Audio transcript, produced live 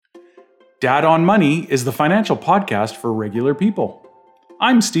Dad on Money is the financial podcast for regular people.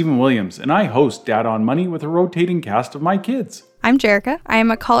 I'm Stephen Williams, and I host Dad on Money with a rotating cast of my kids. I'm Jerica. I am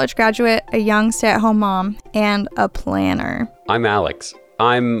a college graduate, a young stay-at-home mom, and a planner. I'm Alex.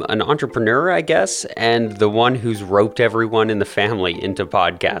 I'm an entrepreneur, I guess, and the one who's roped everyone in the family into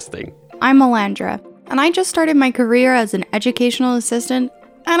podcasting. I'm Melandra, and I just started my career as an educational assistant,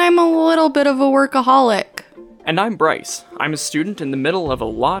 and I'm a little bit of a workaholic. And I'm Bryce. I'm a student in the middle of a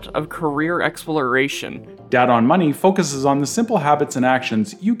lot of career exploration. Dad on Money focuses on the simple habits and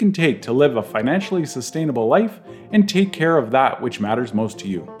actions you can take to live a financially sustainable life and take care of that which matters most to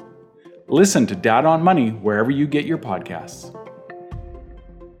you. Listen to Dad on Money wherever you get your podcasts.